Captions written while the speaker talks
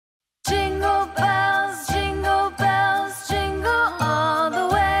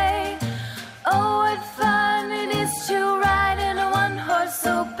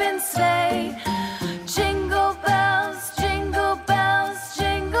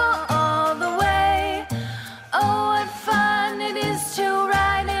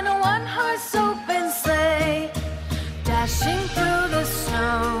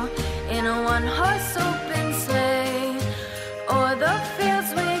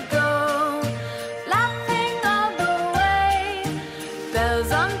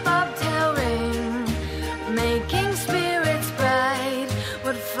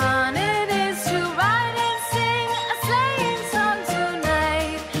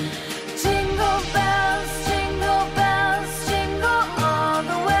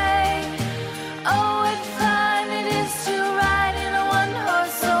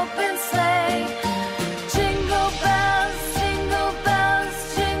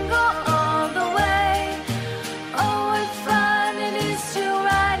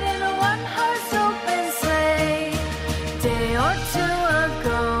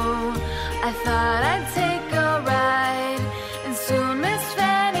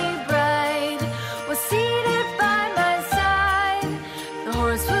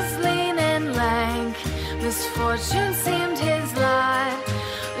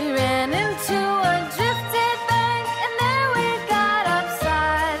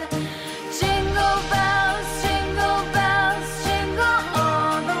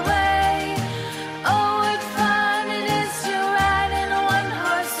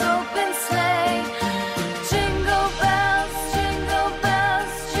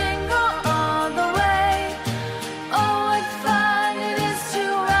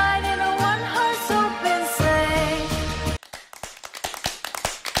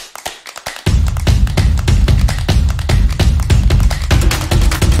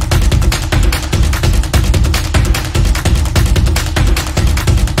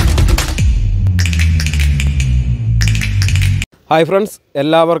Hi friends,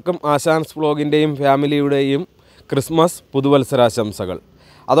 എല്ലാവർക്കും ആശാൻസ് വ്ലോഗിൻ്റെയും ഫാമിലിയുടെയും Christmas പുതുവത്സരാശംസകൾ.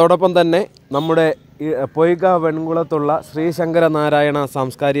 അതോടൊപ്പം തന്നെ നമ്മുടെ പൊയ്ക വെൺകുളത്തുള്ള ശ്രീശങ്കരനാരായണ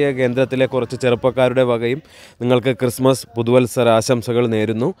സാംസ്കാരിക കേന്ദ്രത്തിലെ കുറച്ച് ചെറുപ്പക്കാരുടെ വകയും നിങ്ങൾക്ക് ക്രിസ്മസ് പുതുവത്സരാശംസകൾ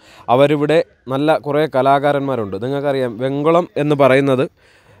നേരുന്നു. അവരിവിടെ നല്ല കുറേ കലാകാരന്മാരുണ്ട്. നിങ്ങൾക്കറിയാം, വെങ്കുളം എന്ന് പറയുന്നത്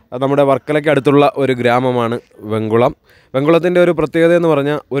നമ്മുടെ വർക്കലയ്ക്ക് അടുത്തുള്ള ഒരു ഗ്രാമമാണ് വെങ്കുളം. വെങ്കുളത്തിൻ്റെ ഒരു പ്രത്യേകത എന്ന്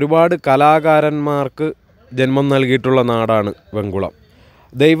പറഞ്ഞാൽ ഒരുപാട് കലാകാരന്മാർക്ക് ജന്മം നൽകിയിട്ടുള്ള നാടാണ് വെങ്കുളം.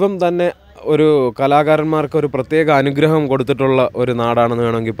 ദൈവം തന്നെ ഒരു കലാകാരന്മാർക്ക് ഒരു പ്രത്യേക അനുഗ്രഹം കൊടുത്തിട്ടുള്ള ഒരു നാടാണെന്ന്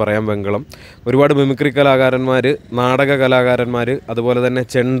വേണമെങ്കിൽ പറയാം വെങ്കുളം. ഒരുപാട് മിമിക്രി കലാകാരന്മാർ, നാടക കലാകാരന്മാർ, അതുപോലെ തന്നെ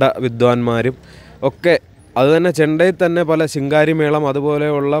ചെണ്ട വിദ്വാൻമാരും ഒക്കെ. അതുതന്നെ ചെണ്ടയിൽ തന്നെ പല ശിങ്കാരിമേളം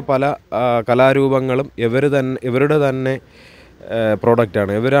അതുപോലെയുള്ള പല കലാരൂപങ്ങളും ഇവരുടെ തന്നെ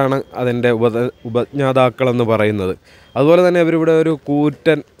പ്രോഡക്റ്റാണ്. ഇവരാണ് അതിൻ്റെ ഉപജ്ഞാതാക്കളെന്ന് പറയുന്നത്. അതുപോലെ തന്നെ ഇവരിവിടെ ഒരു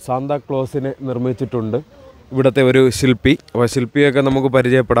കൂറ്റൻ സാന്താക്ലോസിനെ നിർമ്മിച്ചിട്ടുണ്ട്, ഇവിടുത്തെ ഒരു ശില്പി. അപ്പോൾ ശില്പിയൊക്കെ നമുക്ക്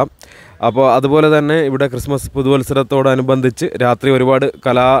പരിചയപ്പെടാം. അപ്പോൾ അതുപോലെ തന്നെ ഇവിടെ ക്രിസ്മസ് പുതുവത്സരത്തോടനുബന്ധിച്ച് രാത്രി ഒരുപാട്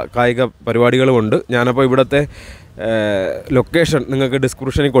കായിക പരിപാടികളുമുണ്ട്. ഞാനപ്പോൾ ഇവിടുത്തെ ലൊക്കേഷൻ നിങ്ങൾക്ക്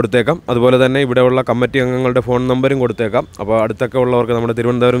ഡിസ്ക്രിപ്ഷനിൽ കൊടുത്തേക്കാം. അതുപോലെ തന്നെ ഇവിടെയുള്ള കമ്മിറ്റി അംഗങ്ങളുടെ ഫോൺ നമ്പറും കൊടുത്തേക്കാം. അപ്പോൾ അടുത്തൊക്കെ ഉള്ളവർക്ക്, നമ്മുടെ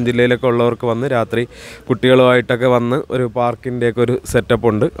തിരുവനന്തപുരം ജില്ലയിലൊക്കെ ഉള്ളവർക്ക് വന്ന് രാത്രി കുട്ടികളുമായിട്ടൊക്കെ വന്ന് ഒരു പാർക്കിൻ്റെയൊക്കെ ഒരു സെറ്റപ്പ്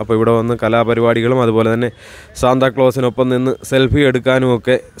ഉണ്ട്. അപ്പോൾ ഇവിടെ വന്ന് കലാപരിപാടികളും അതുപോലെ തന്നെ സാന്താക്ലോസിനൊപ്പം നിന്ന് സെൽഫി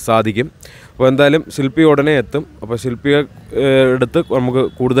എടുക്കാനുമൊക്കെ സാധിക്കും. അപ്പോൾ എന്തായാലും ശില്പി ഉടനെ എത്തും. അപ്പോൾ ശില്പിയെ എടുത്ത് നമുക്ക്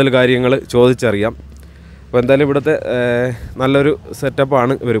കൂടുതൽ കാര്യങ്ങൾ ചോദിച്ചറിയാം. അപ്പോൾ എന്തായാലും ഇവിടുത്തെ നല്ലൊരു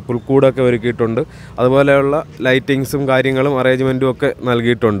സെറ്റപ്പാണ്. ഇവർ പുൽക്കൂടൊക്കെ ഒരുക്കിയിട്ടുണ്ട്, അതുപോലെയുള്ള ലൈറ്റിങ്സും കാര്യങ്ങളും അറേഞ്ച്മെൻറ്റും ഒക്കെ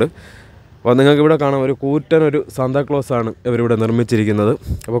നൽകിയിട്ടുണ്ട്. അപ്പോൾ നിങ്ങൾക്ക് ഇവിടെ കാണാം, ഒരു കൂറ്റനൊരു സാന്താക്ലോസാണ് ഇവരിവിടെ നിർമ്മിച്ചിരിക്കുന്നത്.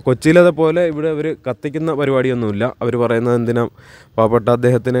 അപ്പോൾ കൊച്ചിയിലതെ പോലെ ഇവിടെ ഇവർ കത്തിക്കുന്ന പരിപാടിയൊന്നുമില്ല. അവർ പറയുന്നത് എന്തിനാ പാവപ്പെട്ട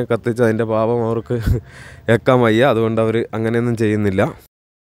അദ്ദേഹത്തിനെ കത്തിച്ച് അതിൻ്റെ പാപം അവർക്ക് ഏക്കാൻ വയ്യ, അതുകൊണ്ട് അവർ അങ്ങനെയൊന്നും ചെയ്യുന്നില്ല.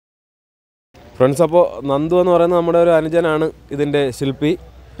 ഫ്രണ്ട്സ്, അപ്പോൾ നന്ദു എന്ന് പറയുന്നത് നമ്മുടെ ഒരു അനുജനാണ് ഇതിൻ്റെ ശില്പി.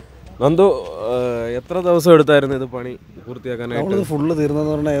 നന്ദു, എത്ര ദിവസം എടുത്തായിരുന്നു ഇത് പണി പൂർത്തിയാക്കാനായിട്ട്? നമ്മൾ ഫുള്ള്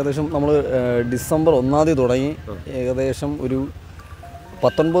തീർന്നതെന്ന് പറഞ്ഞാൽ ഏകദേശം നമ്മൾ ഡിസംബർ 1 തുടങ്ങി. ഏകദേശം ഒരു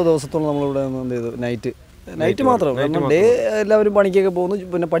 19 ദിവസത്തോളം നമ്മളിവിടെ എന്ത് ചെയ്തു, നൈറ്റ് മാത്രം. കാരണം ഡേ എല്ലാവരും പണിക്കൊക്കെ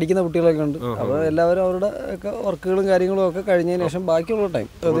പോകുന്നു, പിന്നെ പഠിക്കുന്ന കുട്ടികളൊക്കെ ഉണ്ട്. അപ്പോൾ എല്ലാവരും അവരുടെ ഒക്കെ വർക്കുകളും കാര്യങ്ങളും ഒക്കെ കഴിഞ്ഞതിന് ശേഷം ബാക്കിയുള്ള ടൈം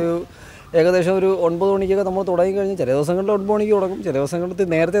ഒരു ഏകദേശം ഒരു 9 മണിക്കൊക്കെ നമ്മൾ തുടങ്ങി കഴിഞ്ഞ് ചില ദിവസങ്ങളിൽ 9 മണിക്ക് തുടങ്ങും, ചില ദിവസങ്ങളിൽ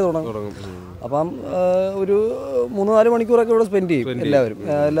നേരത്തെ തുടങ്ങും. അപ്പം ഒരു 3-4 മണിക്കൂറൊക്കെ ഇവിടെ സ്പെൻഡ് ചെയ്യും.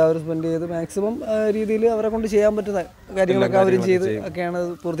 എല്ലാവരും സ്പെൻഡ് ചെയ്ത് മാക്സിമം രീതിയിൽ അവരെ കൊണ്ട് ചെയ്യാൻ പറ്റുന്ന കാര്യങ്ങളൊക്കെ അവരും ചെയ്ത് ഒക്കെയാണ്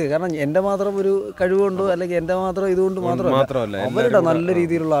പൂർത്തിയാക്കുക. കാരണം എൻ്റെ മാത്രം ഒരു കഴിവുകൊണ്ടോ അല്ലെങ്കിൽ എൻ്റെ മാത്രം ഇതുകൊണ്ട് മാത്രമല്ല, അവരുടെ നല്ല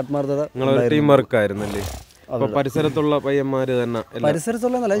രീതിയിലുള്ള ആത്മാർത്ഥത. Team work ആയിരുന്നല്ലേ? പരിസരത്തുള്ള പയ്യന്മാര് തന്നെ?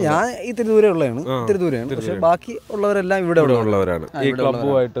 പരിസരത്തുള്ളതല്ല, ഞാൻ ഇത്തിരി ദൂരെ ഉള്ളതാണ്, പക്ഷെ ബാക്കി ഉള്ളവരെല്ലാം ഇവിടെ ഉള്ളവരാണ്. ഈ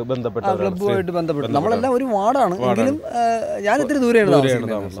ക്ലബ്ബുമായിട്ട് ബന്ധപ്പെട്ട് നമ്മളെല്ലാം ഒരു വാർഡാണ്, എങ്കിലും ഞാൻ ഇത്തിരി ദൂരെയാണ്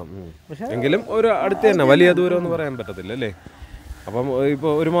താമസിക്കുന്നത്. എങ്കിലും ഒരു അടുത്ത് തന്നെ, വലിയ ദൂരം എന്ന് പറയാൻ പറ്റത്തില്ല അല്ലേ? അപ്പം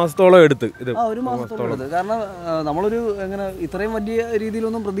ഇപ്പോൾ ഒരു മാസത്തോളം എടുത്ത് ഇത്? ഒരു മാസത്തോളം. കാരണം നമ്മളൊരു എങ്ങനെ ഇത്രയും വലിയ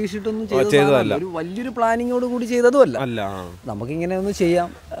രീതിയിലൊന്നും പ്രതീക്ഷിച്ചിട്ടൊന്നും ചെയ്തതല്ല, ഒരു വലിയൊരു പ്ലാനിങ്ങോട് കൂടി ചെയ്തതും അല്ല. നമുക്കിങ്ങനെ ഒന്ന്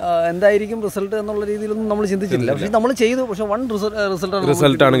ചെയ്യാം, എന്തായിരിക്കും റിസൾട്ട് എന്നുള്ള രീതിയിലൊന്നും നമ്മൾ ചിന്തിച്ചില്ല. പക്ഷെ നമ്മൾ ചെയ്തു, പക്ഷെ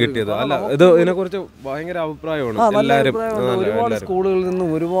റിസൾട്ടാണ് കിട്ടിയത്. അല്ല, ഇത് ഇതിനെക്കുറിച്ച് ഭയങ്കര അഭിപ്രായമാണ്. ഒരുപാട് സ്കൂളുകളിൽ നിന്നും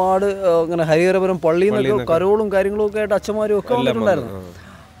ഒരുപാട് ഇങ്ങനെ ഹരിഹരപുരം പള്ളിയിൽ നിന്നൊക്കെ കരോളും കാര്യങ്ങളും ഒക്കെ ആയിട്ട് അച്ഛന്മാരും ഒക്കെ വന്നിട്ടുണ്ടായിരുന്നു.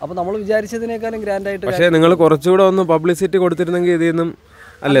 അപ്പോൾ നമ്മൾ വിചാരിച്ചതിനേക്കാളും ഗ്രാൻഡായിട്ട്. പക്ഷേ നിങ്ങൾ കുറച്ചുകൂടെ ഒന്ന് പബ്ലിസിറ്റി കൊടുത്തിരുന്നെങ്കിൽ ഇതിൽ നിന്നും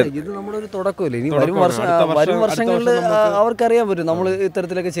അല്ലേ? ഇത് നമ്മുടെ ഒരു തുടക്കമില്ല. ഇനി വരും വർഷങ്ങളിൽ അവർക്കറിയാൻ പറ്റും നമ്മൾ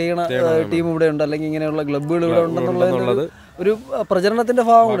ഇത്തരത്തിലൊക്കെ ചെയ്യണ ടീം ഇവിടെ ഉണ്ട്, അല്ലെങ്കിൽ ഇങ്ങനെയുള്ള ക്ലബ്ബുകൾ ഇവിടെ ഉണ്ടെന്നുള്ളത് ഒരു പ്രചരണത്തിന്റെ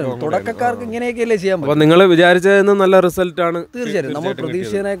ഭാഗം കൂടെ. തുടക്കക്കാർക്ക് ഇങ്ങനെയൊക്കെയല്ലേ ചെയ്യാൻ പറ്റും. നിങ്ങൾ വിചാരിച്ചതിന് നല്ല റിസൾട്ട് ആണ്. തീർച്ചയായും നമ്മൾ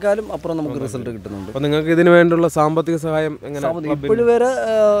പ്രതീക്ഷിച്ചതിനേക്കാളും അപ്പുറം നമുക്ക് റിസൾട്ട് കിട്ടുന്നുണ്ട്. അപ്പോൾ നിങ്ങൾക്ക് ഇതിന് വേണ്ടിയുള്ള സാമ്പത്തിക സഹായം ഇപ്പോഴും വരെ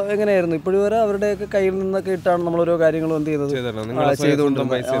എങ്ങനെയായിരുന്നു? ഇപ്പോഴും വരെ അവരുടെയൊക്കെ കയ്യിൽ നിന്നൊക്കെ ഇട്ടാണ് നമ്മൾ ഓരോ കാര്യങ്ങളും എന്ത് ചെയ്തുകൊണ്ട്.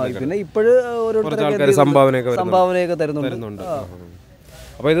 പിന്നെ ഇപ്പോഴും ഓരോരുത്തർ സംഭാവനയൊക്കെ തരുന്നുണ്ട്.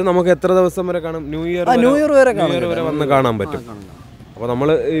 അപ്പോൾ ഇത് നമുക്ക് എത്ര ദിവസം വരെ കാണും? ന്യൂ ഇയർ വരെ വന്ന് കാണാൻ പറ്റും. അപ്പോൾ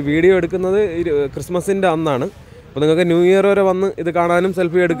നമ്മൾ ഈ വീഡിയോ എടുക്കുന്നത് ക്രിസ്മസിൻ്റെ അന്നാണ്. അപ്പോൾ നിങ്ങൾക്ക് ന്യൂ ഇയർ വരെ വന്ന് ഇത് കാണാനും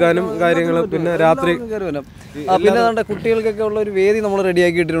സെൽഫി എടുക്കാനും കാര്യങ്ങൾ. പിന്നെ രാത്രി പിന്നെ കുട്ടികൾക്കൊക്കെ ഉള്ള ഒരു വേദി നമ്മൾ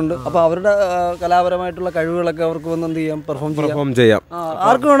റെഡിയാക്കിയിട്ടുണ്ട്. അപ്പോൾ അവരുടെ കലാപരമായിട്ടുള്ള കഴിവുകളൊക്കെ അവർക്ക് വന്ന് എന്ത് ചെയ്യാം, പെർഫോം ചെയ്യാം.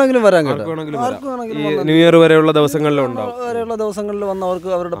 ആർക്ക് വേണമെങ്കിലും വരാൻ കേട്ടോ. ന്യൂ ഇയർ വരെയുള്ള ദിവസങ്ങളിലുണ്ടാവും. ദിവസങ്ങളിൽ വന്ന് അവർക്ക്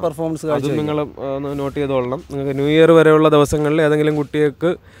അവരുടെ പെർഫോമൻസ് കാഴ്ച നിങ്ങൾ നോട്ട് ചെയ്തോളണം. നിങ്ങൾക്ക് ന്യൂ ഇയർ വരെയുള്ള ദിവസങ്ങളിൽ ഏതെങ്കിലും കുട്ടികൾക്ക്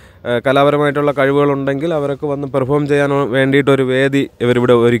കലാപരമായിട്ടുള്ള കഴിവുകളുണ്ടെങ്കിൽ അവർക്ക് വന്ന് പെർഫോം ചെയ്യാൻ വേണ്ടിയിട്ടൊരു വേദി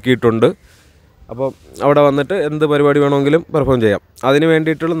ഇവരിവിടെ ഒരുക്കിയിട്ടുണ്ട്. അപ്പോൾ അവിടെ വന്നിട്ട് എന്ത് പരിപാടി വേണമെങ്കിലും പെർഫോം ചെയ്യാം. അതിന്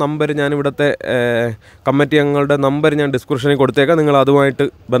വേണ്ടിയിട്ടുള്ള നമ്പർ ഞാനിവിടുത്തെ കമ്മിറ്റി അംഗങ്ങളുടെ നമ്പർ ഞാൻ ഡിസ്ക്രിപ്ഷനിൽ കൊടുത്തേക്കാം. നിങ്ങൾ അതുമായിട്ട്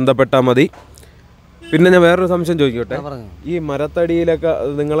ബന്ധപ്പെട്ടാൽ മതി. പിന്നെ ഞാൻ വേറൊരു സംശയം ചോദിക്കട്ടെ, ഈ മരത്തടിയിലൊക്കെ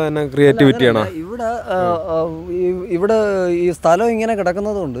നിങ്ങൾ തന്നെ ക്രിയേറ്റിവിറ്റിയാണോ? ഇവിടെ ഈ സ്ഥലം ഇങ്ങനെ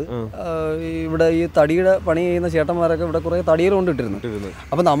കിടക്കുന്നത് കൊണ്ട് ഇവിടെ ഈ തടിയുടെ പണി ചെയ്യുന്ന ചേട്ടന്മാരൊക്കെ ഇവിടെ കുറേ തടികൾ കൊണ്ടിട്ടിരുന്നു.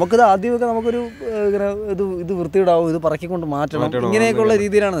 അപ്പം നമുക്കിത് ആദ്യമൊക്കെ നമുക്കൊരു ഇങ്ങനെ ഇത് വൃത്തിയിടാവും, ഇത് പറക്കിക്കൊണ്ട് മാറ്റണം, ഇങ്ങനെയൊക്കെയുള്ള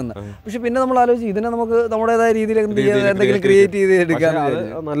രീതിയിലാണ് നിന്ന്. പക്ഷെ പിന്നെ നമ്മൾ ആലോചിച്ച് ഇതിനെ നമുക്ക് നമ്മുടേതായ രീതിയിൽ എന്തെങ്കിലും ക്രിയേറ്റ് ചെയ്ത് എടുക്കാൻ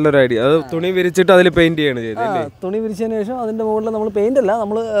നല്ലൊരു ഐഡിയ. അത് തുണി വിരിച്ചിട്ട് അതിൽ പെയിന്റ് ചെയ്യണം ചെയ്ത്, തുണി വിരിച്ചതിന് ശേഷം അതിന്റെ മുകളിൽ നമ്മൾ പെയിന്റ് അല്ല,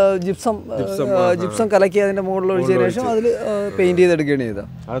 നമ്മൾ ജിപ്സം കലക്കി അതിന്റെ മുകളിൽ ഒഴിച്ചതിന് ശേഷം അതിൽ പെയിന്റ് ചെയ്തെടുക്കുകയാണ് ചെയ്തത്.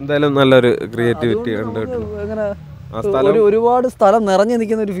 അതെന്തായാലും നല്ലൊരു ക്രിയേറ്റിവിറ്റി ഉണ്ട്. ഒരുപാട് സ്ഥലം നിറഞ്ഞു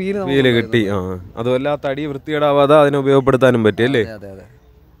നിൽക്കുന്ന ഒരു ഫീല് കിട്ടി. അതുമല്ല തടി വൃത്തികേടാവാതെ അതിനെ ഉപയോഗപ്പെടുത്താനും പറ്റിയല്ലേ?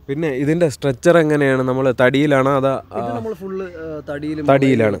 പിന്നെ ഇതിന്റെ സ്ട്രക്ചർ എങ്ങനെയാണ്? നമ്മൾ തടിയിലാണോ അതാ?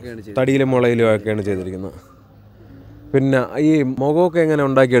 തടിയിലാണ്, തടിയിലും മുളയിലും ഒക്കെയാണ് ചെയ്തിരിക്കുന്നത്. പിന്നെ ഈ മുഖമൊക്കെ എങ്ങനെ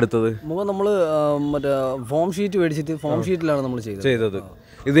ഉണ്ടാക്കിയെടുത്തത്? മുഖം നമ്മൾ മറ്റേ ഫോം ഷീറ്റ് മേടിച്ചിട്ട് ഫോം ഷീറ്റിലാണ് നമ്മൾ ചെയ്തത്.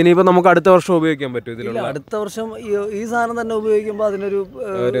 ഇതിനിപ്പോൾ നമുക്ക് അടുത്ത വർഷം ഉപയോഗിക്കാൻ പറ്റും? ഇതിലുള്ള അടുത്ത വർഷം ഈ സാധനം തന്നെ ഉപയോഗിക്കുമ്പോൾ അതിനൊരു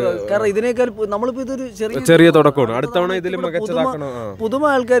കാരണം ഇതിനേക്കാൾ നമ്മളിപ്പോൾ ഇതൊരു ചെറിയ തുടക്കമാണ്. അടുത്ത തവണ ഇതിലും മികച്ചതാക്കണം. പുതുമ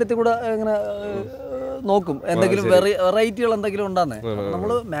ആൾക്കാരത്തിൽ കൂടെ ഇങ്ങനെ നോക്കും, എന്തെങ്കിലും വെറൈറ്റികൾ എന്തെങ്കിലും ഉണ്ടാകുന്നേ.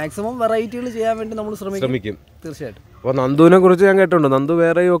 നമ്മൾ മാക്സിമം വെറൈറ്റികൾ ചെയ്യാൻ വേണ്ടി നമ്മൾ ശ്രമിക്കും തീർച്ചയായിട്ടും. അപ്പോൾ നന്ദുവിനെ കുറിച്ച് ഞാൻ കേട്ടിട്ടുണ്ട്, നന്ദു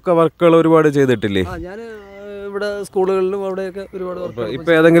വേറെയും ഒക്കെ വർക്കുകൾ ഒരുപാട് ചെയ്തിട്ടില്ലേ? ഞാൻ ഇവിടെ സ്കൂളുകളിലും അവിടെയൊക്കെ ഒരുപാട് വർക്ക്. ഇപ്പൊ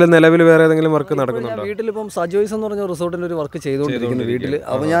ഏതെങ്കിലും നിലവിൽ വേറെ ഏതെങ്കിലും വർക്ക് നടക്കുന്നുണ്ടോ? വീട്ടിലിപ്പം സജോയ്സ് എന്ന് പറഞ്ഞ റിസോർട്ടിന്റെ ഒരു വർക്ക് ചെയ്തുകൊണ്ടിരിക്കുന്നു വീട്ടിൽ.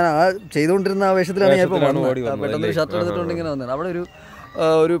 അപ്പോൾ ഞാൻ ചെയ്തുകൊണ്ടിരിക്കുന്ന ആവേശത്തിലാണ് ഞാൻ ഇപ്പോൾ പെട്ടെന്ന് ഷർട്ട് എടുത്തിട്ടുണ്ട് ഇങ്ങനെ വന്നത്. അവിടെ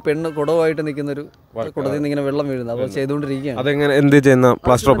ഒരു പെണ്ണ് കുടവായിട്ട് നിൽക്കുന്ന ഒരു കുടത്തിൽ നിന്ന് ഇങ്ങനെ വെള്ളം വീഴുന്നത്, അപ്പോൾ ചെയ്തുകൊണ്ടിരിക്കുകയാണ്. അതെങ്ങനെ എന്ത് ചെയ്യുന്ന?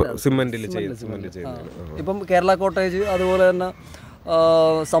 പ്ലാസ്റ്റർ ഓഫ് സിമെന്റിൽ ഇപ്പം കേരള കോട്ടേജ്, അതുപോലെ തന്നെ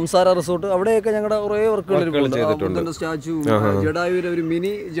സംസാര റിസോർട്ട്, അവിടെയൊക്കെ ഞങ്ങളുടെ കുറേ വർക്കുകൾ സ്റ്റാച്ചു, ജഡായുവിനെ ഒരു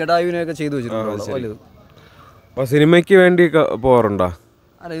മിനി ജഡായുവിനെയൊക്കെ ചെയ്തു വെച്ചിട്ടുണ്ട് വലുത്. അപ്പോൾ സിനിമയ്ക്ക് വേണ്ടി പോകാറുണ്ടോ?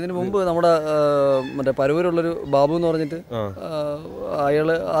 അല്ല, ഇതിന് മുമ്പ് നമ്മുടെ മറ്റേ പരവൂരുള്ളൊരു ബാബു എന്ന് പറഞ്ഞിട്ട്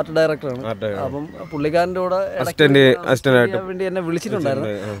അയാള് ആർട്ട് ഡയറക്ടറാണ്. അപ്പം പുള്ളിക്കാരൻ്റെ കൂടെ വേണ്ടി എന്നെ വിളിച്ചിട്ടുണ്ടായിരുന്നു.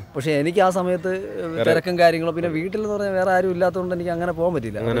 പക്ഷെ എനിക്ക് ആ സമയത്ത് തിരക്കും കാര്യങ്ങളും, പിന്നെ വീട്ടിൽ എന്ന് പറഞ്ഞാൽ വേറെ ആരും ഇല്ലാത്തതുകൊണ്ട് എനിക്ക് അങ്ങനെ പോകാൻ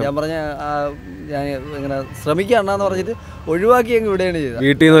പറ്റില്ല. ഞാൻ പറഞ്ഞ ഞാൻ ഇങ്ങനെ ശ്രമിക്കാണെന്ന് പറഞ്ഞിട്ട് ഒഴിവാക്കി അങ്ങ് വിടുകയാണ് ചെയ്തത്.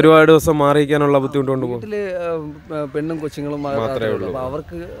 വീട്ടിൽ നിന്ന് ഒരുപാട് ദിവസം മാറിയിരിക്കാനുള്ള ബുദ്ധിമുട്ടുണ്ട്. വീട്ടില് പെണ്ണും കൊച്ചുങ്ങളും മാത്രമേ ഉള്ളൂ. അപ്പോൾ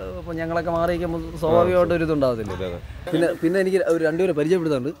അവർക്ക് ഇപ്പം ഞങ്ങളൊക്കെ മാറിയിരിക്കുമ്പോൾ സ്വാഭാവികമായിട്ട് ഒരു ഇതുണ്ടാകത്തില്ല. പിന്നെ എനിക്ക് ഒരു രണ്ടുപേരെ പരിചയപ്പെടുത്തുന്നുണ്ട്.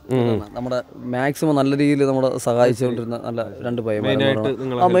 നമ്മുടെ മാക്സിമം നല്ല രീതിയിൽ നമ്മളെ സഹായിച്ചുകൊണ്ടിരുന്ന നല്ല രണ്ട്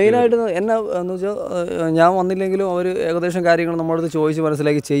പയ്യന്മാർ. മെയിനായിട്ട് എന്നെ എന്ന് വെച്ചാൽ ഞാൻ വന്നില്ലെങ്കിലും അവർ ഏകദേശം കാര്യങ്ങൾ നമ്മുടെ അടുത്ത് ചോദിച്ച്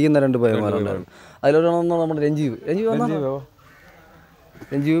മനസ്സിലാക്കി ചെയ്യുന്ന രണ്ട് പയ്യന്മാരുണ്ടായിരുന്നു. അതിലൊരെണ്ണം നമ്മുടെ രഞ്ജീവ്,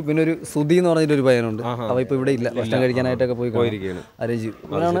 പിന്നെ ഒരു സുധി എന്ന് പറഞ്ഞിട്ടൊരു പയ്യനുണ്ട്. അവ ഇപ്പോൾ ഇവിടെ ഇല്ല, ഭക്ഷണം കഴിക്കാനായിട്ടൊക്കെ പോയിരിക്കുകയാണ്. രഞ്ജീവ്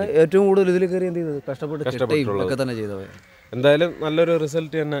അവനാണ് ഏറ്റവും കൂടുതൽ ഇതിൽ കയറി എന്ത് ചെയ്തത്, കഷ്ടപ്പെട്ട് ഒക്കെ തന്നെ ചെയ്തത്. എന്തായാലും നല്ലൊരു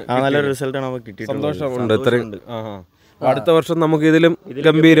റിസൾട്ട് തന്നെ, നല്ലൊരു റിസൾട്ടാണ് നമുക്ക് കിട്ടിയത്. സന്തോഷമുണ്ട്. അടുത്ത വർഷം നമുക്ക് ഇതിലും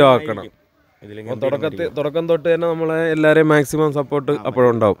ഗംഭീരമാക്കണം. തുടക്കം തൊട്ട് തന്നെ നമ്മളെ എല്ലാവരെയും മാക്സിമം സപ്പോർട്ട്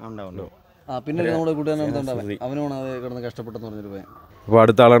അപ്പോഴുണ്ടാവും. പിന്നെ നമ്മുടെ കൂട്ടുകാരൻ അവനോട് കിടന്ന് കഷ്ടപ്പെട്ടെന്ന് പറഞ്ഞൊരു പയ്യൻ. അപ്പോൾ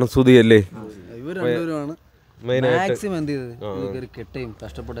അടുത്ത ആളാണ് സുധി അല്ലേ? ഇവർ രണ്ടുപേരുമാണ് മാക്സിമം എന്ത് ചെയ്ത് കെട്ടുകയും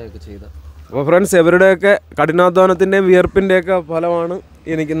കഷ്ടപ്പെടുകയൊക്കെ ചെയ്ത. അപ്പോൾ ഫ്രണ്ട്സ്, ഇവരുടെയൊക്കെ കഠിനാധ്വാനത്തിൻ്റെയും വിയർപ്പിൻ്റെയൊക്കെ ഫലമാണ്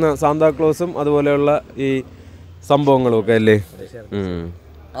ഈ നിൽക്കുന്ന സാന്താക്ലോസും അതുപോലെയുള്ള ഈ സംഭവങ്ങളും ഒക്കെ അല്ലേ?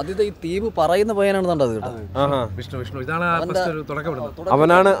 ആദ്യത്തെ ഈ തീപ് പറയുന്ന പയ്യനാണ് കണ്ടത് കേട്ടോ.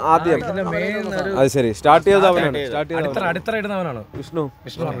 അവനാണ് ആദ്യം. അത് ശരി, സ്റ്റാർട്ട് ചെയ്തത് അവനാണ്. വിഷ്ണു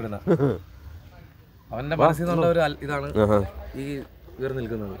അവന്റെ മനസ്സിൽ നിന്നുള്ള ഒരു ഇതാണ് ഈ ഉയർന്നു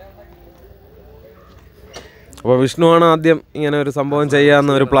നിൽക്കുന്നത്. അപ്പോൾ വിഷ്ണുവാണ് ആദ്യം ഇങ്ങനെ ഒരു സംഭവം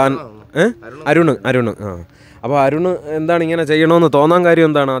ചെയ്യാവുന്ന ഒരു പ്ലാൻ. അരുണ്. അപ്പോൾ അരുണ് എന്താണ് ഇങ്ങനെ ചെയ്യണമെന്ന് തോന്നാൻ കാര്യം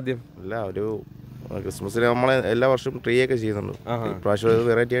എന്താണ്? ആദ്യം അല്ല, ഒരു ക്രിസ്മസിന് നമ്മൾ എല്ലാ വർഷവും ട്രീ ഒക്കെ ചെയ്യുന്നുണ്ട്. ഇപ്രാവശ്യം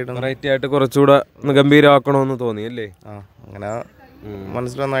വെറൈറ്റി ആയിട്ട് കുറച്ചുകൂടെ ഗംഭീരമാക്കണമെന്ന് തോന്നി അല്ലേ? അങ്ങനെ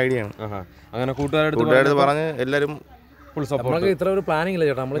മനസ്സിൽ വന്ന ഐഡിയ ആണ്. അങ്ങനെ കൂട്ടുകാരുടെ പറഞ്ഞ് എല്ലാവരും ഫുൾ സപ്പോർട്ട്. നമുക്ക് ഇത്ര ഒരു പ്ലാനിങ് ഇല്ല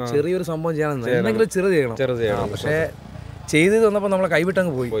ചേട്ടാ, നമ്മൾ ചെറിയൊരു സംഭവം ചെയ്യാൻ ചെറുത് ചെയ്യണം. പക്ഷേ ചെയ്ത് തന്നപ്പോൾ നമ്മളെ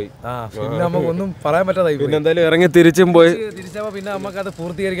കൈവിട്ടങ്ങ് പോയി. പിന്നെ നമുക്കൊന്നും പറയാൻ പറ്റാതായി. പിന്നെ എന്തായാലും ഇറങ്ങി തിരിച്ചും പോയി. തിരിച്ചപ്പോൾ പിന്നെ നമുക്ക് അത്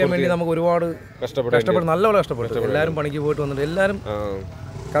പൂർത്തീകരിക്കാൻ വേണ്ടി നമുക്ക് ഒരുപാട് കഷ്ടപ്പെട്ട് നല്ലപോലെ കഷ്ടപ്പെട്ടു. എല്ലാവരും പണിക്ക് പോയിട്ട് വന്നിട്ട് എല്ലാവരും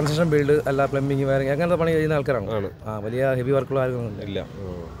കൺസ്ട്രക്ഷൻ ബിൽഡ് അല്ല, പ്ലംബിങ്, വയറിങ് അങ്ങനത്തെ പണി ചെയ്യുന്ന ആൾക്കാരാണ്. വലിയ ഹെവി വർക്കുള്ള ആൾക്കാരൊന്നും ഇല്ല.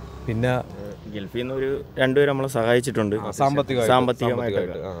 പിന്നെ ഗൾഫിൽ നിന്ന് ഒരു രണ്ടുപേരും നമ്മളെ സഹായിച്ചിട്ടുണ്ട്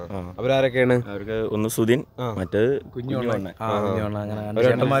സാമ്പത്തികമായിട്ട്. അവരാരൊക്കെയാണ്? അവർക്ക് ഒന്ന് സുധിൻ, മറ്റേത് കുഞ്ഞുവണ്ണ.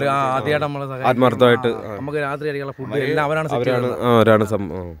 ആദ്യമായിട്ട് നമ്മളെ ആത്മാർത്ഥമായിട്ട് നമുക്ക് രാത്രി അടിക്കാനുള്ള ഫുഡ് എല്ലാം അവരാണ്.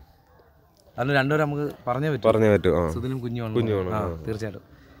 അതിന് രണ്ടുപേരും നമുക്ക് പറഞ്ഞേ പറ്റും. സുധിനും കുഞ്ഞുവണ്ണ തീർച്ചയായിട്ടും.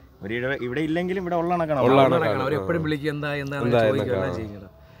 ഇവിടെ ഇല്ലെങ്കിലും ഇവിടെ ഉള്ളതാണ്. അവരെപ്പോഴും വിളിക്കുക എന്താ.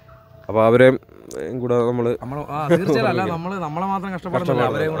 അപ്പോൾ അവരെ കൂടെ നമ്മളെ മാത്രം കഷ്ടപ്പെടുന്നില്ല,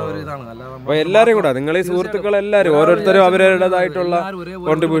 അവരെയും കൂടെ ഒരു ഇതാണ്. അപ്പോൾ എല്ലാവരും കൂടെ, നിങ്ങൾ ഈ സുഹൃത്തുക്കൾ എല്ലാവരും ഓരോരുത്തരും അവരുടേതായിട്ടുള്ള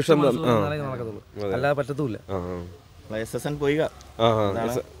കോൺട്രിബ്യൂഷൻ അല്ലാതെ പറ്റത്തുമില്ല. SSN പൊയ്ക.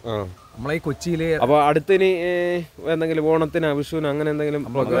 നമ്മളെ ഈ കൊച്ചിയിലെ അപ്പോൾ അടുത്തിനി എന്തെങ്കിലും ഓണത്തിന് വിഷുവിന് അങ്ങനെ എന്തെങ്കിലും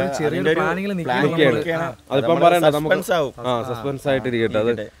അതിപ്പം പറയണ്ട, നമുക്ക് സസ്പെൻസ് ആയിട്ടിരിക്കട്ടെ.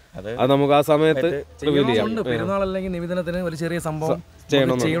 അത് നമുക്ക് ആ സമയത്ത് പെരുന്നാൾ അല്ലെങ്കിൽ നിവേദനത്തിന് ഒരു ചെറിയ സംഭവം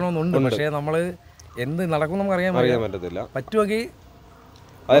ചെയ്യണമെന്നുണ്ട്. പക്ഷേ നമ്മള് എന്ത് നടക്കും നമുക്ക് അറിയാൻ പറ്റത്തില്ല. പറ്റുമെങ്കിൽ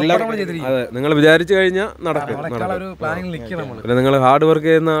അതെ, നിങ്ങൾ വിചാരിച്ചു കഴിഞ്ഞാൽ നടക്കും. പിന്നെ നിങ്ങൾ ഹാർഡ് വർക്ക്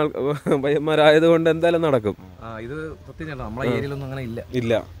ചെയ്യുന്ന പയ്യന്മാരായതുകൊണ്ട് എന്തായാലും നടക്കും. ഇത് സത്യം നമ്മളെ ഏരിയയിലൊന്നും അങ്ങനെ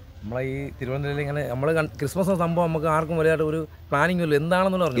ഇല്ല. നമ്മളെ ഈ തിരുവനന്തപുരത്തിൽ ഇങ്ങനെ നമ്മൾ ക്രിസ്മസ് സംഭവം നമുക്ക് ആർക്കും വലിയായിട്ട് ഒരു പ്ലാനിങ് ഇല്ല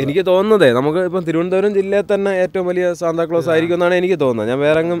എന്താണെന്നുള്ള പറഞ്ഞു. എനിക്ക് തോന്നുന്നതേ നമുക്ക് ഇപ്പം തിരുവനന്തപുരം ജില്ലയിൽ തന്നെ ഏറ്റവും വലിയ സാന്താക്ലോസ് ആയിരിക്കും എന്നാണ് എനിക്ക് തോന്നുന്നത്. ഞാൻ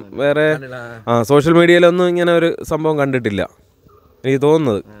വേറെ സോഷ്യൽ മീഡിയയിലൊന്നും ഇങ്ങനെ ഒരു സംഭവം കണ്ടിട്ടില്ല. എനിക്ക്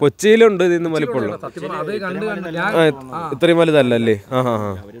തോന്നുന്നത് കൊച്ചിയിലുണ്ട് ഇതിന്ന് വലിപ്പമുള്ള, ഇത്രയും വലുതല്ലേ?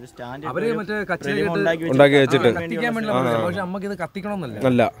 ഉണ്ടാക്കി വെച്ചിട്ട്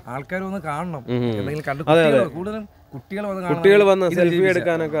അല്ല, ആൾക്കാർ വന്ന് കാണണം, കൂടുതലും കുട്ടികൾ വന്ന് സെൽഫി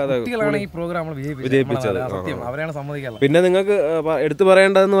എടുക്കാനൊക്കെ കുട്ടികളാണ് ഈ പ്രോഗ്രാം വിജയിപ്പിച്ചത്. അവരെയാണ് സമ്മതിക്കാറ്. പിന്നെ നിങ്ങൾക്ക് എടുത്തു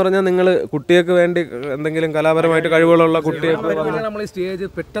പറയേണ്ടതെന്ന് പറഞ്ഞാൽ നിങ്ങൾ കുട്ടികൾക്ക് വേണ്ടി എന്തെങ്കിലും കലാപരമായിട്ട് കഴിവുകളുള്ള കുട്ടികൾക്ക് നമ്മൾ സ്റ്റേജ്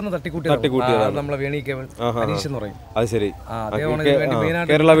പെട്ടെന്ന് തട്ടിക്കൂട്ടിയതാണ് നമ്മളെ വേണിക്ക് അനീഷ് എന്ന് പറയും. അത് ശരി,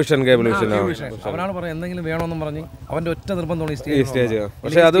 കേരള വിഷൻ കേബിൾ വിഷൻ അവനാണ് പറയുന്നത് എന്തെങ്കിലും വേണമെന്നും പറഞ്ഞ് അവന്റെ ഒറ്റ നിർബന്ധമാണ് ഈ സ്റ്റേജ്.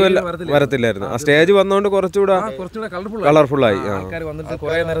 പക്ഷെ അത് വരത്തില്ലായിരുന്നു. ആ സ്റ്റേജ് വന്നോണ്ട് കുറച്ചുകൂടെ കളർഫുൾ ആയി. ആൾക്കാർ വന്നിട്ട്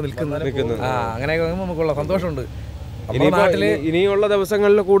കുറെ നേരം നിൽക്കുന്നു. അങ്ങനെയൊക്കെ നമുക്കുള്ള സന്തോഷമുണ്ട്. ഇനിയുള്ള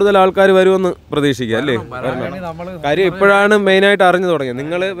ദിവസങ്ങളിൽ കൂടുതൽ ആൾക്കാർ വരുമെന്ന് പ്രതീക്ഷിക്കുക അല്ലേ? കാര്യം ഇപ്പോഴാണ് മെയിനായിട്ട് അറിഞ്ഞു തുടങ്ങിയത്.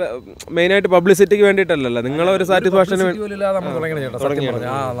 നിങ്ങൾ മെയിനായിട്ട് പബ്ലിസിറ്റിക്ക് വേണ്ടിയിട്ടല്ലല്ലോ, നിങ്ങളൊരു സാറ്റിസ്ഫാക്ഷന്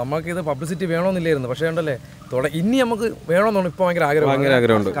നമുക്ക് ഇത് പബ്ലിസിറ്റി വേണമെന്നില്ലായിരുന്നു. പക്ഷേ ഉണ്ടല്ലേ ഇനി നമുക്ക് വേണമെന്നാണ് ഇപ്പൊ ഭയങ്കര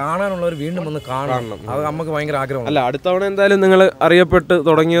ആഗ്രഹമുണ്ട്. കാണാനുള്ളവർ വീണ്ടും വന്ന് കാണണം, അത് നമുക്ക് ഭയങ്കര ആഗ്രഹം. അല്ല, അടുത്തവണ എന്തായാലും നിങ്ങൾ അറിയപ്പെട്ട്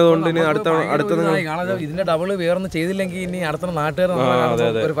തുടങ്ങിയതുകൊണ്ട് ഇനി ഇതിന്റെ ഡബിള് വേറൊന്നും ചെയ്തില്ലെങ്കിൽ ഇനി അടുത്ത നാട്ടുകാർ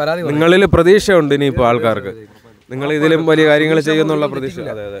ഒരു പരാതി. നിങ്ങളിൽ പ്രതീക്ഷയുണ്ട് ഇനിയിപ്പോൾ ആൾക്കാർക്ക്, നിങ്ങൾ ഇതിലും വലിയ കാര്യങ്ങൾ ചെയ്യുന്നുള്ള പ്രതീക്ഷ.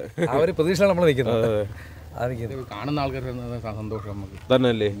 ആ ഒരു പ്രതീക്ഷയാണ് നമ്മൾ നിൽക്കുന്നത്. കാണുന്ന ആൾക്കാർക്ക് സന്തോഷം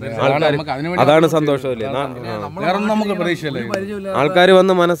തന്നെയല്ലേ? അതാണ് സന്തോഷമല്ലേ? നമുക്ക് പ്രതീക്ഷയല്ലേ? ആൾക്കാർ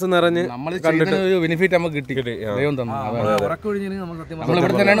വന്ന് മനസ്സ് നിറഞ്ഞ് കണ്ടിട്ട് ഒരു ബെനിഫിറ്റ് നമുക്ക് കിട്ടി, ദൈവം തന്നു. നമ്മൾ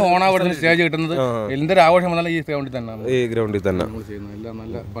ഇവിടെ തന്നെയാണ് ഓണാഘോഷത്തിന് സ്റ്റേജ് കിട്ടുന്നത്. എന്തൊരു ആഘോഷം വന്നാലും ഈ ഗ്രൗണ്ടിൽ തന്നെ, ഈ ഗ്രൗണ്ടിൽ തന്നെ എല്ലാം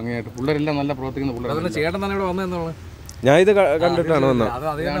നല്ല ഭംഗിയായിട്ട് പിള്ളേരെല്ലാം നല്ല പ്രവർത്തിക്കുന്ന പിള്ളേർ. ചേട്ടൻ തന്നെ ഇവിടെ വന്നതെന്നുള്ള ഞാൻ ഇത് കണ്ടിട്ടാണ് വന്നത്.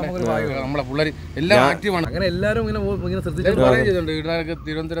 നമ്മളെ പിള്ളേർ എല്ലാം ആക്റ്റീവാണ്. അങ്ങനെ എല്ലാവരും ഇങ്ങനെ ചെയ്തിട്ടുണ്ട്. ഇവിടെ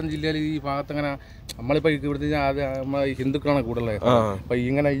തിരുവനന്തപുരം ജില്ലയിൽ ഈ ഭാഗത്ത് അങ്ങനെ നമ്മളിപ്പോ ഇവിടുത്തെ നമ്മളെ ഹിന്ദുക്കളാണ് കൂടുതലായി. അപ്പൊ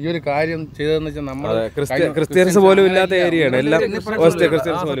ഇങ്ങനെ ഈ ഒരു കാര്യം ചെയ്തതെന്ന് വെച്ചാൽ നമ്മള് ക്രിസ്ത്യൻസ് പോലും ഇല്ലാത്ത ഏരിയയാണ് എല്ലാം.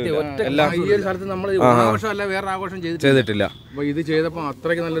 ഈ ഒരു സ്ഥലത്ത് നമ്മൾ ആഘോഷം അല്ല വേറെ ആഘോഷം ചെയ്തിട്ടില്ല. അപ്പൊ ഇത് ചെയ്തപ്പോ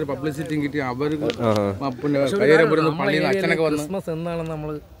അത്രയ്ക്ക് നല്ലൊരു പബ്ലിസിറ്റിയും കിട്ടി. അവർക്ക് പള്ളിയിൽ അച്ഛനൊക്കെ വന്ന് ക്രിസ്മസ് എന്താണെന്ന്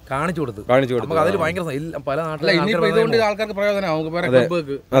നമ്മൾ കാണിച്ചു കൊടുത്തു. അതിൽ ഭയങ്കര പല നാട്ടിലും ഇനിയിപ്പോ ഇതുകൊണ്ട് ആൾക്കാർക്ക് പ്രയോജനമാവും.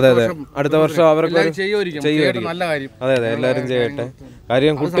 അതെ അതെ, അടുത്ത വർഷം അവർക്ക് ചെയ്യുമായിരിക്കും. നല്ല കാര്യം. അതെ അതെ, എല്ലാവരും ചെയ്യട്ടെ.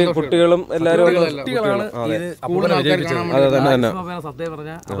 കാര്യം കുട്ടികളും എല്ലാവരും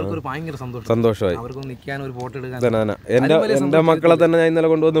സന്തോഷമായി. എന്റെ മക്കളെ തന്നെ ഞാൻ ഇന്നലെ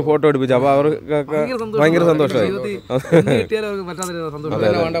കൊണ്ടുവന്ന് ഫോട്ടോ എടുപ്പിച്ചു. അപ്പൊ അവർക്കൊക്കെ ഭയങ്കര സന്തോഷമായി.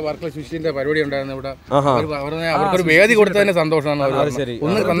 വർക്കല ശിഷ്യന്റെ പരിപാടി ഉണ്ടായിരുന്നു ഇവിടെ. അവർക്കൊരു വേദി കൊടുത്തതിന് സന്തോഷമാണ്. അവർക്ക്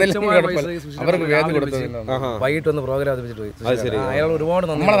വേദി കൊടുത്തത് വൈകിട്ട് വന്ന് പ്രോഗ്രാം അവതരിപ്പിച്ചിട്ട് പോയി. അത് ശരി, അയാൾ ഒരുപാട്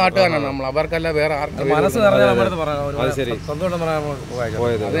നമ്മളെ നാട്ടുകാരാണ്. നമ്മൾ അവർക്കല്ല വേറെ ആർക്കും മനസ്സ് സന്തോഷം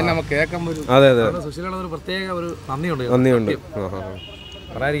അതെ അതെ, സുശീലയുടെ ഒരു പ്രത്യേക ഒരു നന്ദിയുണ്ട്.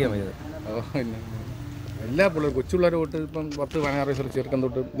 പറയാതിരിക്കാൻ വയ്യത്. എല്ലാ പിള്ളേരും കൊച്ചുപിള്ളേർ തൊട്ട് ഇപ്പം 10-16 വയസ്സുള്ള ചെറുക്കൻ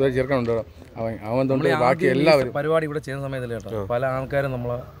തൊട്ട് ചെറുക്കനുണ്ട്. അവൻ തൊട്ട് ബാക്കി എല്ലാവരും പരിപാടി ഇവിടെ ചെയ്യുന്ന സമയത്ത് കേട്ടോ പല ആൾക്കാരും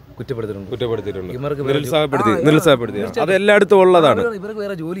നമ്മളെ കുറ്റപ്പെടുത്തിയിട്ടുണ്ട്. നിരുത്സാഹപ്പെടുത്തി. അത് എല്ലായിടത്തും ഉള്ളതാണ്. ഇവർക്ക്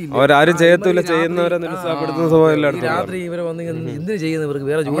വേറെ ജോലിയില്ല, അവരാരും ചെയ്യത്തില്ല. ചെയ്യുന്നവരെ നിരുത്സാഹപ്പെടുത്തുന്ന സ്വഭാവം എല്ലായിടത്തും. രാത്രി ഇവരെ വന്ന് എന്തിനു ചെയ്യുന്നത്? ഇവർക്ക്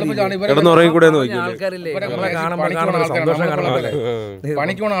വേറെ ജോലി കിടന്നുറങ്ങിക്കൂടെ ആൾക്കാരില്ലേ?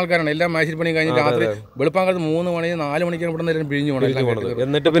 പണിക്ക് പോണ ആൾക്കാരാണ്. എല്ലാം മേശിരി പണി കഴിഞ്ഞ് രാത്രി വെളുപ്പാങ്കാലത്ത് 3 മണി 4 മണിക്കാണ് ഇവിടെ നിന്ന് പിഴിഞ്ഞു പോകണം.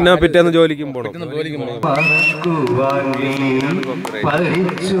 എന്നിട്ട് പിന്നെ പിറ്റേന്ന് ജോലിക്കും പോകണം.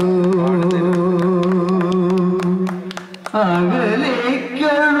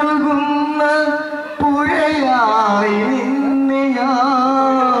 അകലേക്കൊഴുകുന്ന പുഴയായി നിന്നെ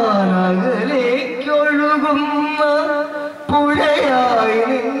ഞാൻ, അകലേക്കൊഴുകുന്ന പുഴയായി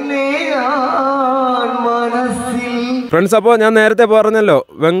നിന്നെ ഞാൻ മനസ്സിൽ. ഫ്രണ്ട്സ്, അപ്പോൾ ഞാൻ നേരത്തെ പറഞ്ഞല്ലോ,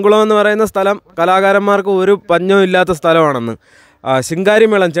 വെങ്കുളം എന്ന് പറയുന്ന സ്ഥലം കലാകാരന്മാർക്ക് ഒരു പഞ്ഞവും ഇല്ലാത്ത സ്ഥലമാണെന്ന്.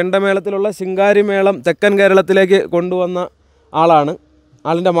 ശിങ്കാരിമേളം, ചെണ്ടമേളത്തിലുള്ള ശിങ്കാരിമേളം തെക്കൻ കേരളത്തിലേക്ക് കൊണ്ടുവന്ന ആളാണ്.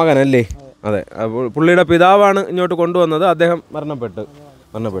 ആളിൻ്റെ മകനല്ലേ? അതെ, പുള്ളിയുടെ പിതാവാണ് ഇങ്ങോട്ട് കൊണ്ടുവന്നത്. അദ്ദേഹം മരണപ്പെട്ടു.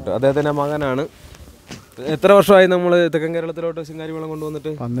 അദ്ദേഹത്തിൻ്റെ മകനാണ്. എത്ര വർഷമായി നമ്മൾ തെക്കൻ കേരളത്തിലോട്ട് ശിങ്കാരിമേളം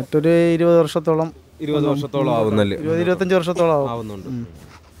കൊണ്ടുവന്നിട്ട്? വന്നിട്ടൊരു 20 വർഷത്തോളം. 20 വർഷത്തോളം ആവുന്നല്ലേ? 20-25 വർഷത്തോളം ആവുന്നുണ്ട്.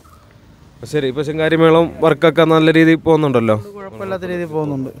 ശരി. ഇപ്പോൾ ശിങ്കാരിമേളവും വർക്കൊക്കെ നല്ല രീതിയിൽ പോകുന്നുണ്ടല്ലോ? കുഴപ്പമില്ലാത്ത രീതിയിൽ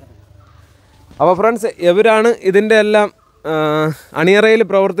പോകുന്നുണ്ട്. അപ്പോൾ ഫ്രണ്ട്സ്, ഇവരാണ് ഇതിൻ്റെ എല്ലാം അണിയറയിൽ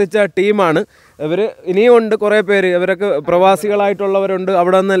പ്രവർത്തിച്ച ടീമാണ്. ഇവർ ഇനിയും ഉണ്ട് കുറേ പേര്. ഇവരൊക്കെ പ്രവാസികളായിട്ടുള്ളവരുണ്ട്.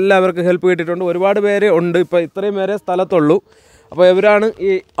 അവിടെ നിന്നെല്ലാം അവർക്ക് ഹെൽപ്പ് കിട്ടിയിട്ടുണ്ട്. ഒരുപാട് പേര് ഉണ്ട്. ഇപ്പോൾ ഇത്രയും പേരെ സ്ഥലത്തുള്ളൂ. അപ്പോൾ ഇവരാണ്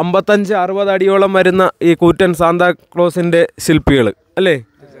ഈ 55-60 അടിയോളം വരുന്ന ഈ കൂറ്റൻ സാന്താക്ലോസിൻ്റെ ശില്പികൾ അല്ലേ?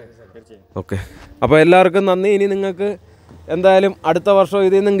 ഓക്കെ. അപ്പോൾ എല്ലാവർക്കും നന്ദി. ഇനി നിങ്ങൾക്ക് എന്തായാലും അടുത്ത വർഷം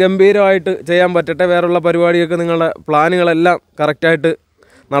ഇതിൽ നിന്നും ഗംഭീരമായിട്ട് ചെയ്യാൻ പറ്റട്ടെ. വേറുള്ള പരിപാടിയൊക്കെ നിങ്ങളുടെ പ്ലാനുകളെല്ലാം കറക്റ്റായിട്ട്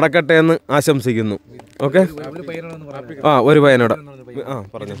നടക്കട്ടെ എന്ന് ആശംസിക്കുന്നു. ഓക്കെ. ഒരു പയ്യനോട്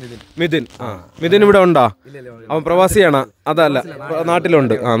പറഞ്ഞു. മിഥുൻ. മിഥുൻ ഇവിടെ ഉണ്ടോ? അവൻ പ്രവാസിയാണോ? അതല്ല,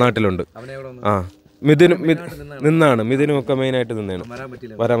 നാട്ടിലുണ്ട്. നാട്ടിലുണ്ട്. മിഥുനും ഒക്കെ മെയിനായിട്ട് നിന്നാണ്.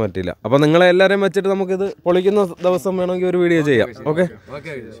 വരാൻ പറ്റില്ല. അപ്പോൾ നിങ്ങളെ എല്ലാവരെയും വെച്ചിട്ട് നമുക്കിത് പൊളിക്കുന്ന ദിവസം വേണമെങ്കിൽ ഒരു വീഡിയോ ചെയ്യാം. ഓക്കെ,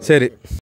 ശരി.